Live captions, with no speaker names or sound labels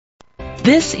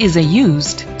This is a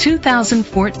used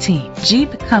 2014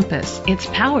 Jeep Compass. It's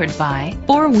powered by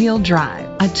four-wheel drive,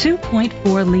 a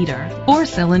 2.4-liter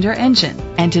four-cylinder engine,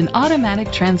 and an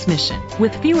automatic transmission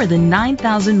with fewer than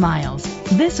 9,000 miles.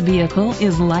 This vehicle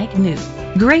is like new.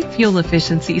 Great fuel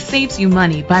efficiency saves you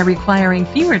money by requiring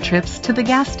fewer trips to the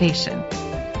gas station.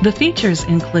 The features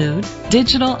include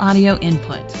digital audio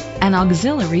input, an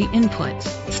auxiliary input,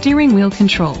 steering wheel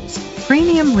controls,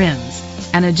 premium rims,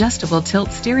 an adjustable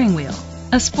tilt steering wheel,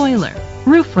 a spoiler,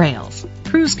 roof rails,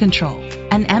 cruise control,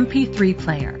 an MP3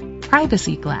 player,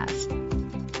 privacy glass.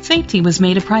 Safety was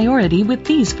made a priority with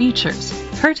these features: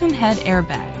 curtain head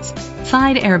airbags,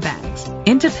 side airbags,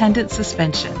 independent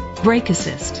suspension, brake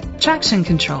assist, traction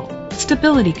control,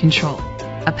 stability control,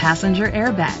 a passenger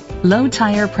airbag, low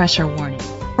tire pressure warning,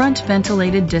 front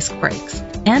ventilated disc brakes,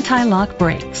 anti-lock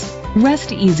brakes.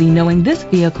 Rest easy knowing this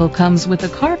vehicle comes with a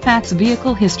Carfax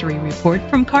Vehicle History Report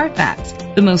from Carfax,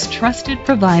 the most trusted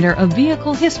provider of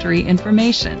vehicle history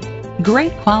information.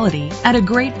 Great quality at a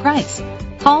great price.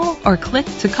 Call or click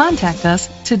to contact us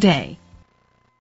today.